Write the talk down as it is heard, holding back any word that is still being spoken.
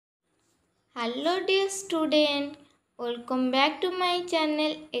Hello dear student, welcome back to my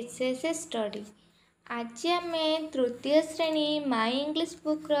channel SSS Study. आज आमे तृतीय श्रेणी my English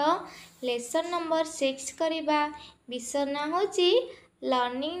book row lesson number 6 करिबा। विषय ना होची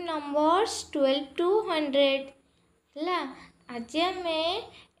लर्निंग नंबर्स 12 to 100 हला। आज आमे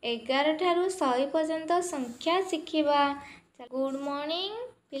 11 ठारू 100 पर्यंत संख्या शिखिबा। गुड मॉर्निंग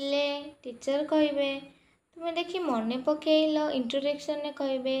पिले टीचर कहबे तुमे देखि मने पकेइलो इंट्रोडक्शन ने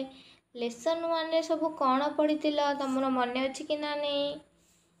कहबे लेसन 1 रे सब कौन पढ़ी तुमर मन अच्छी कि ना नहीं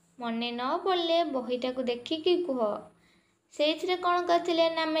मन न पड़े बहीटा को देखिकी कह से कौन करते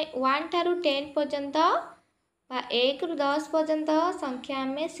ना आम 1 ठारू 10 पर्यंत 1 रू 10 पर्यंत संख्या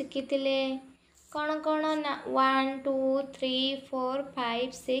आम शिखी कौन कौन ना 1 2 3 4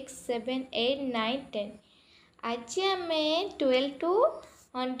 5 6 7 8 9 10 आज आम 12 to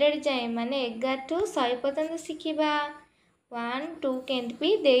 100 जाए माने 11 to 100 पर्यंत शिखा। 1 2 केंट भी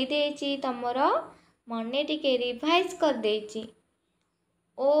दे देची तमर मने टिके रिवाइज कर देची।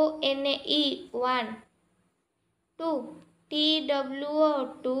 ONE 1 2 TWO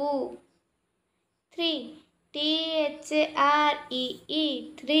 2 3 THREE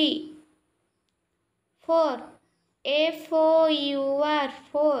 3 4 FOUR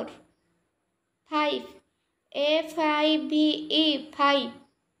 4 5 FIVE 5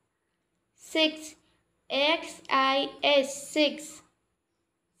 6 XIS 6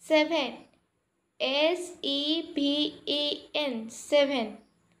 7 SEVEN 7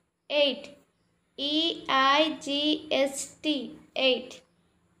 8 EIGST 8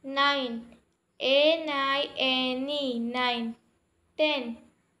 9 ANINE 9 10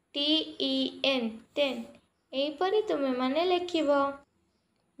 TEN 10 एपरी तुम्हें माने लिखिबो।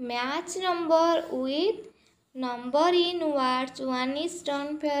 Match number with number in words 1 is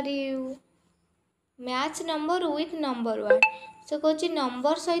done for you। Match number with number word से कौच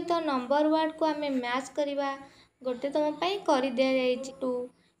नंबर सहित नंबर वर्ड को आम मैच करवा गोटे तुम कर दि जाए 2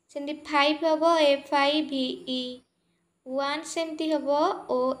 सेमती 5 हम FIVE 1 सेमती हम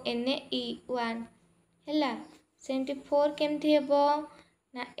ONE 1 है सेमती 4 केमती हम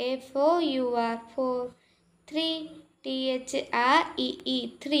ना FOUR 4 3 THREE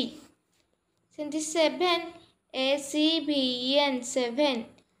 3 सेमती 7 SEVEN 7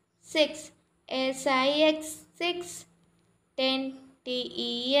 6 SIX 6 10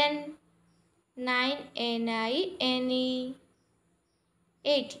 TEN 9 NINE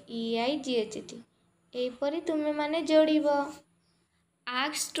 8 EIGHT एपरी तुम्हें माने जोड़िबो।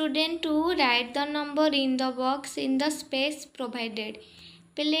 Ask student to write the number in the box in the space provided।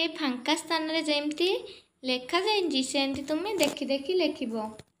 पहले फांका स्थान रे जेमती लेखा जाइंजी सेमती तुम्हें देखि देखि लिखिबो।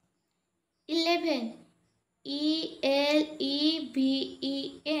 11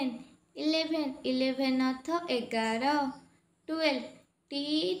 ELEVEN 11 11 अर्थ 11 12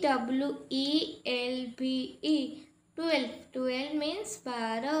 TWELVE 12 12 means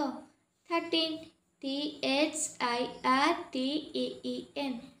 12 13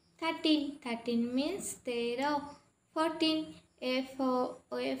 THIRTEEN 13 13 means 13 14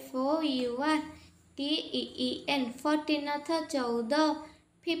 FOUR TEEN 14 अर्थ 14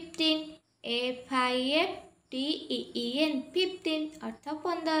 15 FIFTEEN 15 अर्थ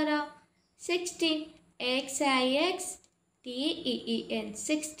 15 16 XIXTEEN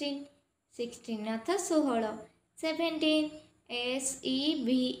 16 16 अर्थ 16 17 SEVENTEEN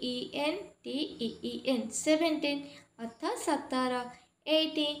 17 अर्थ 17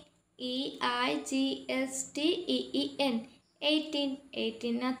 18 EIGSTEEN 18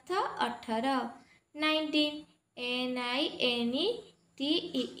 18 अर्थ 18 19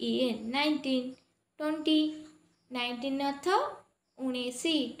 NINETEEN 19 20 19 अर्थ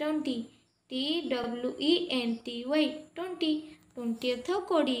 19 20 TWENTY 20 20 अर्थ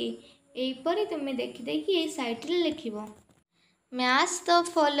 20 एपरी तुम्हें देखि देखि ये साइट रे लिखिबो। मैच द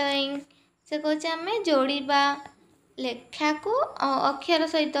फॉलोइंग से कहचे आम जोड़िबा लेखा को अक्षर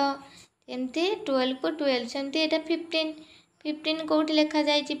सहित एमती 12 को 12 सेमती एटा 15 15 कोठी लेखा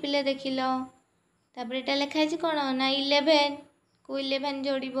जाइछि पिले देखिलो तापर एटा लेखा जाइछि कोन ना 11 को 11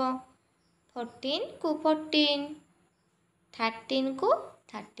 जोड़िबो 14 को 14 13 को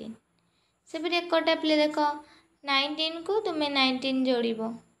 13 से फिर एकटा पिले देख 19 को तुम्हें 19 जोड़िबो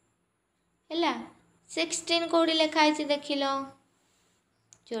हैला 16 कोठी लेखा आइछि देखिलो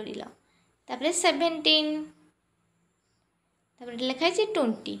जोड़िलो तापर 17 तापर लेखा आइछि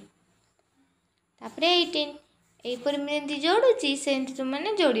 20 तापर 18 एपर में जोड़ुछि सेंती तुम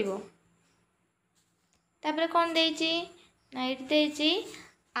माने जोड़िबो। तापर कोन देइछि ना it देइछि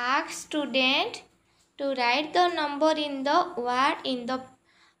ask student to right the number in the word in the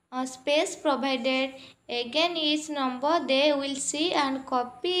space provided again each number they will see and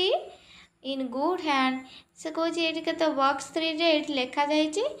copy in good hand से कौन ये के बॉक्स 3 रे ये लिखा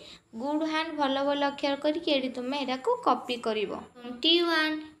जाइए गुड हैंड भल भल अक्षर करके तुम यहाँ को कॉपी कर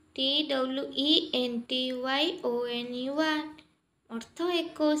 21 TWENTYON अर्थ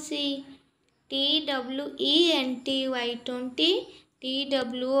 21 TWENTY 20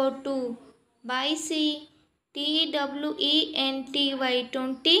 TWO2 22 TWENTY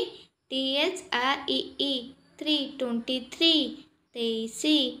 20 THREE 3 23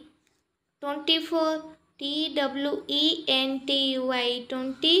 23 24 TWENTY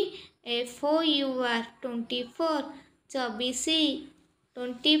 20 FOUR 24 24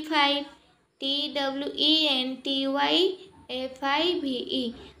 25 TWENTY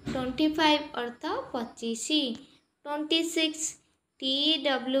FIVE 25 अर्थ 25 26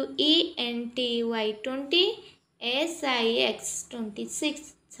 TWENTY 20 SIX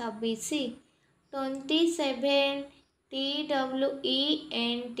 26 26 27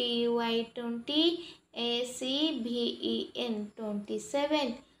 TWENTY 20 ACVEN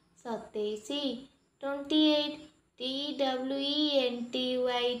 27 27 28 TWENTY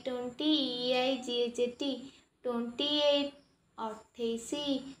 20 EIGHT 28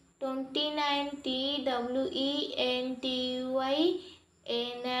 28 29 TWENTY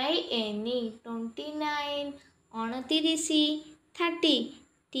NINE 29 29 30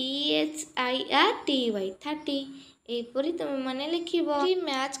 THIRTY 30 एपरी तुम मैंने लिख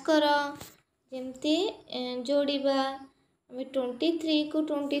मैच कर जमती जोड़ा आम 23 को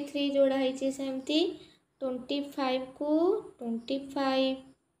 23 जोड़ाई सेमती 25 को 25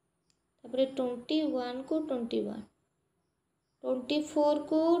 तापर 21 को 21 24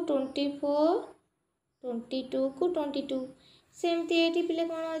 को 24 22 को 22 सेमती ये पिले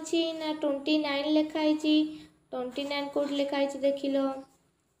कौन अच्छी ना 29 लिखाई 29 कोड लिखाई देख लो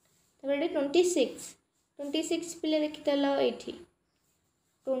तापर 26 पिले देखीदेल ये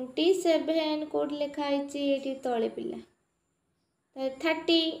 27 कोड लिखाई ये तले पिला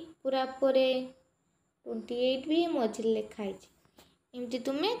 30 पूरा परे 28 भी मझे लिखाई एमती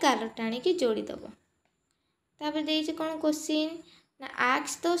तुम्हें गार टाणी जोड़ीदेव तापर देइछे कौन क्वेश्चन ना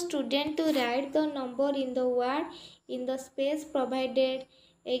ask the student to right the number in the word in the space provided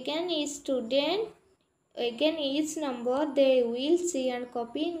again each number they will see and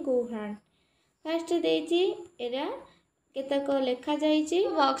copy in good hand first देइछे era केतक लिखा जाइए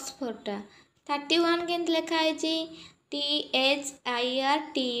बॉक्स 4टा 31 के लिखाई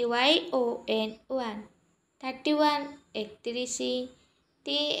THIRTYON 1 31 31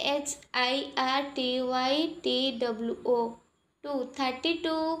 THIRTYTWO 2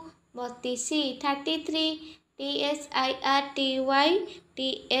 32 32 33 THIRTYTHREE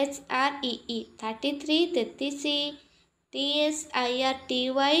 33 33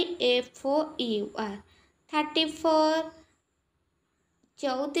 THIRTYFOUR 34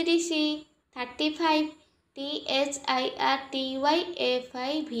 34 35 THIRTYFIVE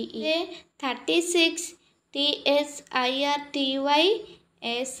 36 THIRTYSIX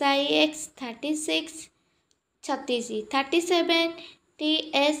 36 36 37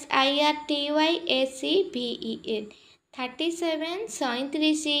 THIRTYACVEN 37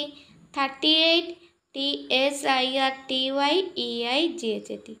 37 38 THIRTYEIGHT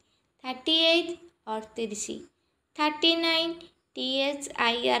 38 38 39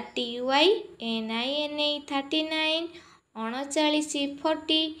 THIRTYNINA 39 39 40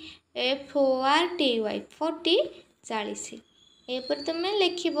 FORTY 40 40 एपर तुम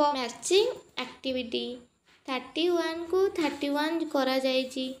लिख matching activity 31 को 31 करा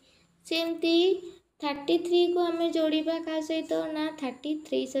जायछि सेमती 33 को आम जोड़ा क्या सहित ना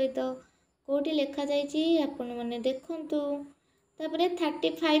 33 सहित कौटी लिखा जायछि आपण मैंने देखंतु तापरे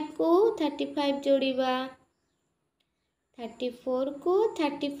 35 को 35 जोड़ा 34 को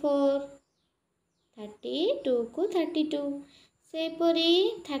 34 32 को 32 सेपरी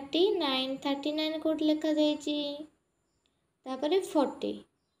 39 कौटी लिखा जायछि तापरे 40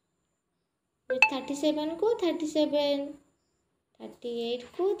 37 को 37 38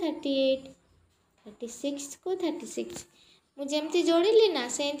 को 38 36 को 36 मुझे जोड़िली ना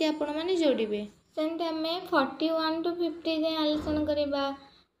सेमती आपण मैंने जोड़े सेमती आम 41 to 50 जाए आलोचना करवा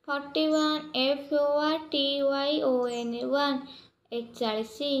 41 FORTYON 1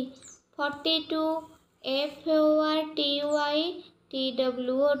 41 42 FORTYTWO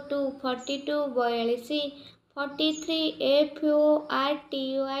 2 42 42 43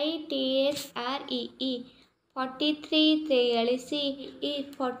 FORTYTHREE 43 43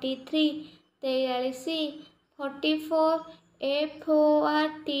 43 43 44 FORTYFOUR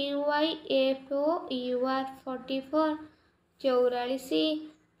 44 44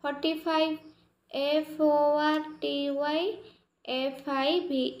 45 FORTYFIVE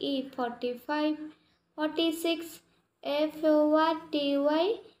FIVE 45, 46 FORTY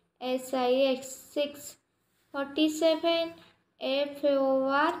SIX 6, 47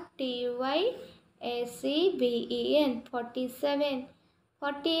 FORTY SEVEN 47,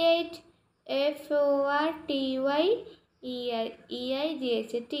 48 FORTY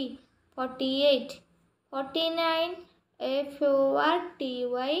EIGHT 48, 49 FORTY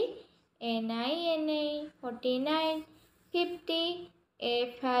NINA 49, 50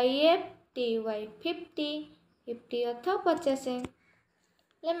 FIFTY 50, 50 ଅର୍ଥ 50।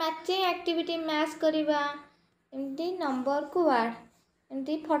 ହେଲେ ମ୍ୟାଚିଂ ଆକ୍ଟିଭିଟି ମ୍ୟାଚ୍ କରିବା ଏମିତି ନମ୍ବରକୁ ୱାର୍ଡ଼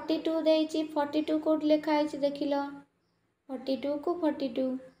ଏମିତି 42 ଦେଇଛି 42 କୋଉଠି ଲେଖା ହେଇଛି ଦେଖିଲ 42 କୁ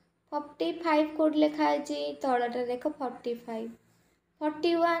 42, 45 କୋଉଠି ଲେଖା ହେଇଛି ତଳଟା ଦେଖ 45,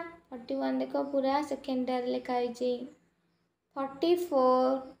 41 ଦେଖ ପୁରା ସେକେଣ୍ଡଟାରେ ଲେଖା ହେଇଛି,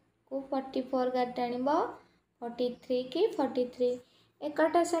 44 କୁ 44 ଗାର ଟାଣିବ, 43 କି 43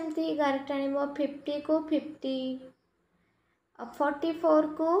 ଏକଟା ସେମିତି ଗାର ଟାଣିବ, 50 କୁ 50, 44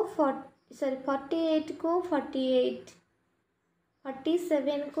 କୁ 48 କୁ 48,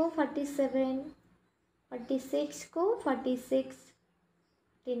 47 କୁ 47, 46 କୁ 46,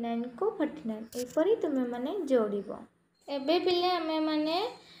 49 କୁ 49 ଏପରି ତୁମେ ମାନେ ଯୋଡ଼ିବ। ଏବେ ପିଲେ ଆମେ ମାନେ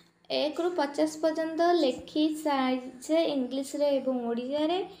 1 ରୁ 50 ପର୍ଯ୍ୟନ୍ତ ଲେଖି ସାରିଛେ ଇଂଲିଶରେ ଏବଂ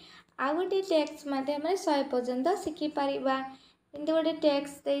ଓଡ଼ିଆରେ। ଆଉ ଗୋଟେ ଟେକ୍ସଟ ମାଧ୍ୟମରେ 100 ପର୍ଯ୍ୟନ୍ତ ଶିଖିପାରିବା। କିନ୍ତୁ ଗୋଟେ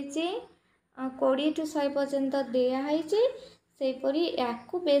ଟେକ୍ସଟ ଦେଇଛି 20 ରୁ 100 ପର୍ଯ୍ୟନ୍ତ ଦିଆହେଇଛି, ସେହିପରି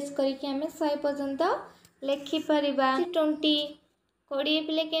ୟାକୁ ବେସ୍ କରିକି ଆମେ 100 ପର୍ଯ୍ୟନ୍ତ ଲେଖିପାରିବା। 20 20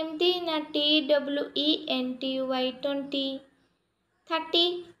 ପିଲେ କେମିତି ନା TWENTY 20, 30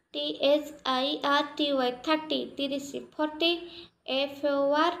 THIRTY 30 30, 40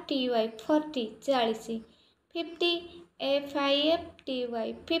 FORTY 40 40, 50 FIFTY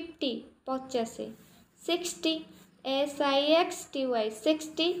 50 50, 60 SIXTY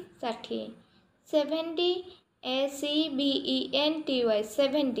 60 60, 70 SEVENTY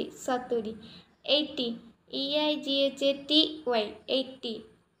 70 70, 80 EIGHTY 80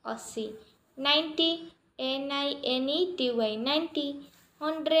 80, 90 NINETY 90,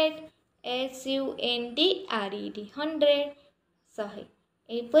 100 SUNDRED 100 100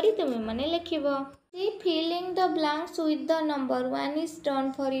 ଏହିପରି ତୁମେ ମାନେ ଲେଖିବ। Filling the blanks with the number 1 is Don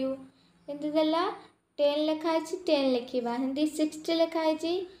for you. ଏମିତି ଦେଲା 10 ଲେଖା ହେଇଛି 10 ଲେଖିବା, ଏମିତି 60 ଲେଖା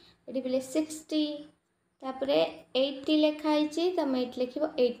ହେଇଛି ଏଠି ପିଲେ 60, ତାପରେ 80 ଲେଖା ହେଇଛି ତମେ ଏଠି ଲେଖିବ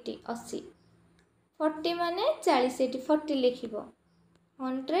 80 80, 40 ମାନେ 40 ଏଠି 40 ଲେଖିବ,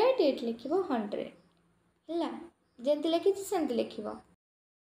 100 ଏଠି ଲେଖିବ 100 ହେଲା, ଯେମିତି ଲେଖିଛି ସେମିତି ଲେଖିବ।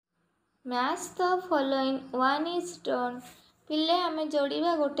 Match the following 1 is Don. ପିଲେ ଆମେ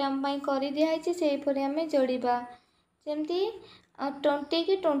ଯୋଡ଼ିବା, ଗୋଟେ ଆମ ପାଇଁ କରିଦିଆହେଇଛି ସେହିପରି ଆମେ ଯୋଡ଼ିବା। ଯେମିତି 20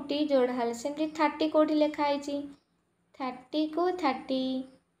 କି 20 ଯୋଡ଼ା ହେଲେ ସେମିତି 30 କେଉଁଠି ଲେଖା ହେଇଛି 30 କୁ 30,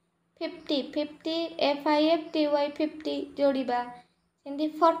 50 50 FIFTY 50 ଯୋଡ଼ିବା, ସେମିତି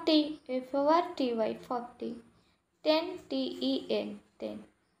 40 FORTY 40, 10 TEN 10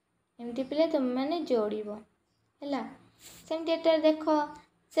 ଏମିତି ପିଲେ ତୁମେ ମାନେ ଯୋଡ଼ିବ ହେଲା। ସେମିତି ଏଠାରେ ଦେଖ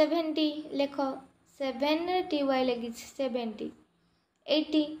 70 ଲେଖ, 7ରେ TY ଲାଗିଛି 70,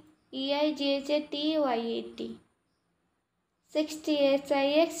 80 EIGHTY 80, 60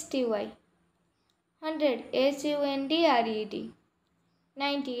 SIXTY, 100 SUNDRED,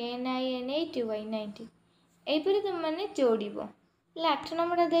 90 NINATY 90 ଏହିପରି ତୁମମାନେ ଯୋଡ଼ିବ। 8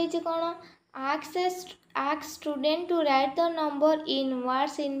 ନମ୍ବରଟା ଦେଇଛି କ'ଣ, ask student to write the number in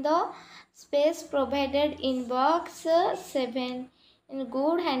words in the space provided in box 7 in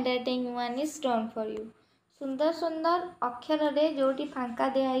good handwriting 1 is done for you। ସୁନ୍ଦର ସୁନ୍ଦର ଅକ୍ଷରରେ ଯେଉଁଠି ଫାଙ୍କା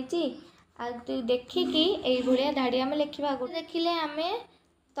ଦିଆହେଇଛି ଆଉ ଦେଖିକି ଏଇଭଳିଆ ଧାଡ଼ି ଆମେ ଲେଖିବା। ଦେଖିଲେ ଆମେ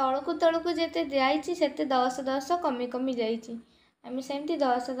ତଳକୁ ତଳକୁ ଯେତେ ଯାଇଛି ସେତେ 10 10 କମି କମି ଯାଇଛି, ଆମେ ସେମିତି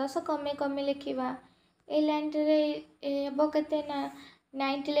 10 10 କମି କମି ଲେଖିବା। ଏଇ ଲାଇନ୍ରେ ହେବ କେତେ ନା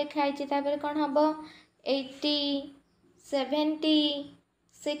 90 ଲେଖା ହେଇଛି, ତାପରେ କ'ଣ ହେବ 80 70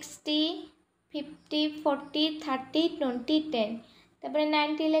 60 50 40 30 20 10, ତାପରେ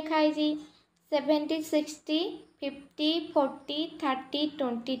 90 ଲେଖା ହେଇଛି 70 60 50 40 30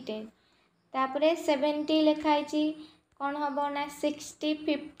 20 10, ତାପରେ 70 ଲେଖା ହେଇଛି କ'ଣ ହେବ ନା 60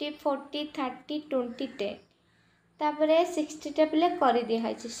 50 40 30 20 10, ତାପରେ 60ଟା ପିଲେ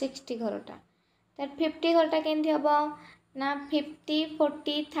କରିଦିଆହେଇଛି 60 ଘରଟା, ତାପରେ 50 ଘରଟା କେମିତି ହେବ ନା 50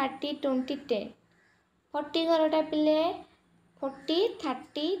 40 30 20 10, 40 ଘରଟା ପିଲେ 40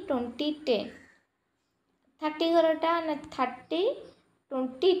 30 20 10, 30 ଘରଟା ନା 30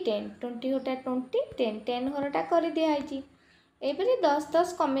 20 10, 20 ଘରଟା 20 10 10 ଘରଟା କରିଦିଆହେଇଛି। ଏହିପରି 10 10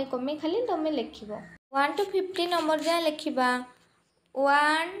 କମେଇ କମେଇ ଖାଲି ତୁମେ ଲେଖିବ। 1 to 50 ନମ୍ବର ଯାଏଁ ଲେଖିବା।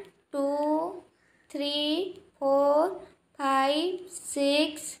 1 2 3 4 5,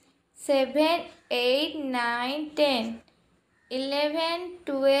 6, 7, 8, 9, 10, 11,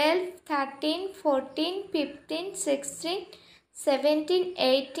 12, 13, 14, 15, 16, 17,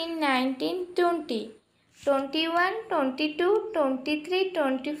 18, 19, 20, 21, 22, 23,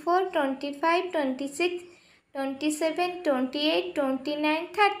 24, 25, 26, 27, 28, 29,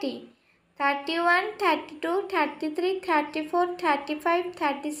 30, 31, 32, 33, 34, 35,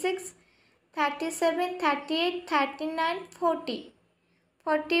 36, 37, 38, 39, 40,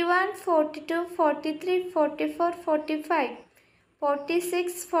 41, 42, 43, 44, 45,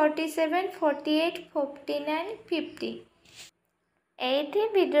 46, 47, 48, 49, 50. ଏଇଠି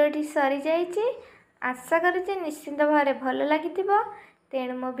ଭିଡ଼ିଓଟି ସରିଯାଇଛି। ଆଶା କରୁଛି ନିଶ୍ଚିନ୍ତ ଭାବରେ ଭଲ ଲାଗିଥିବ।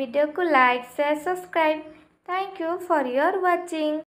 ତେଣୁ ମୋ ଭିଡ଼ିଓକୁ like, share, subscribe. Thank you for year watching.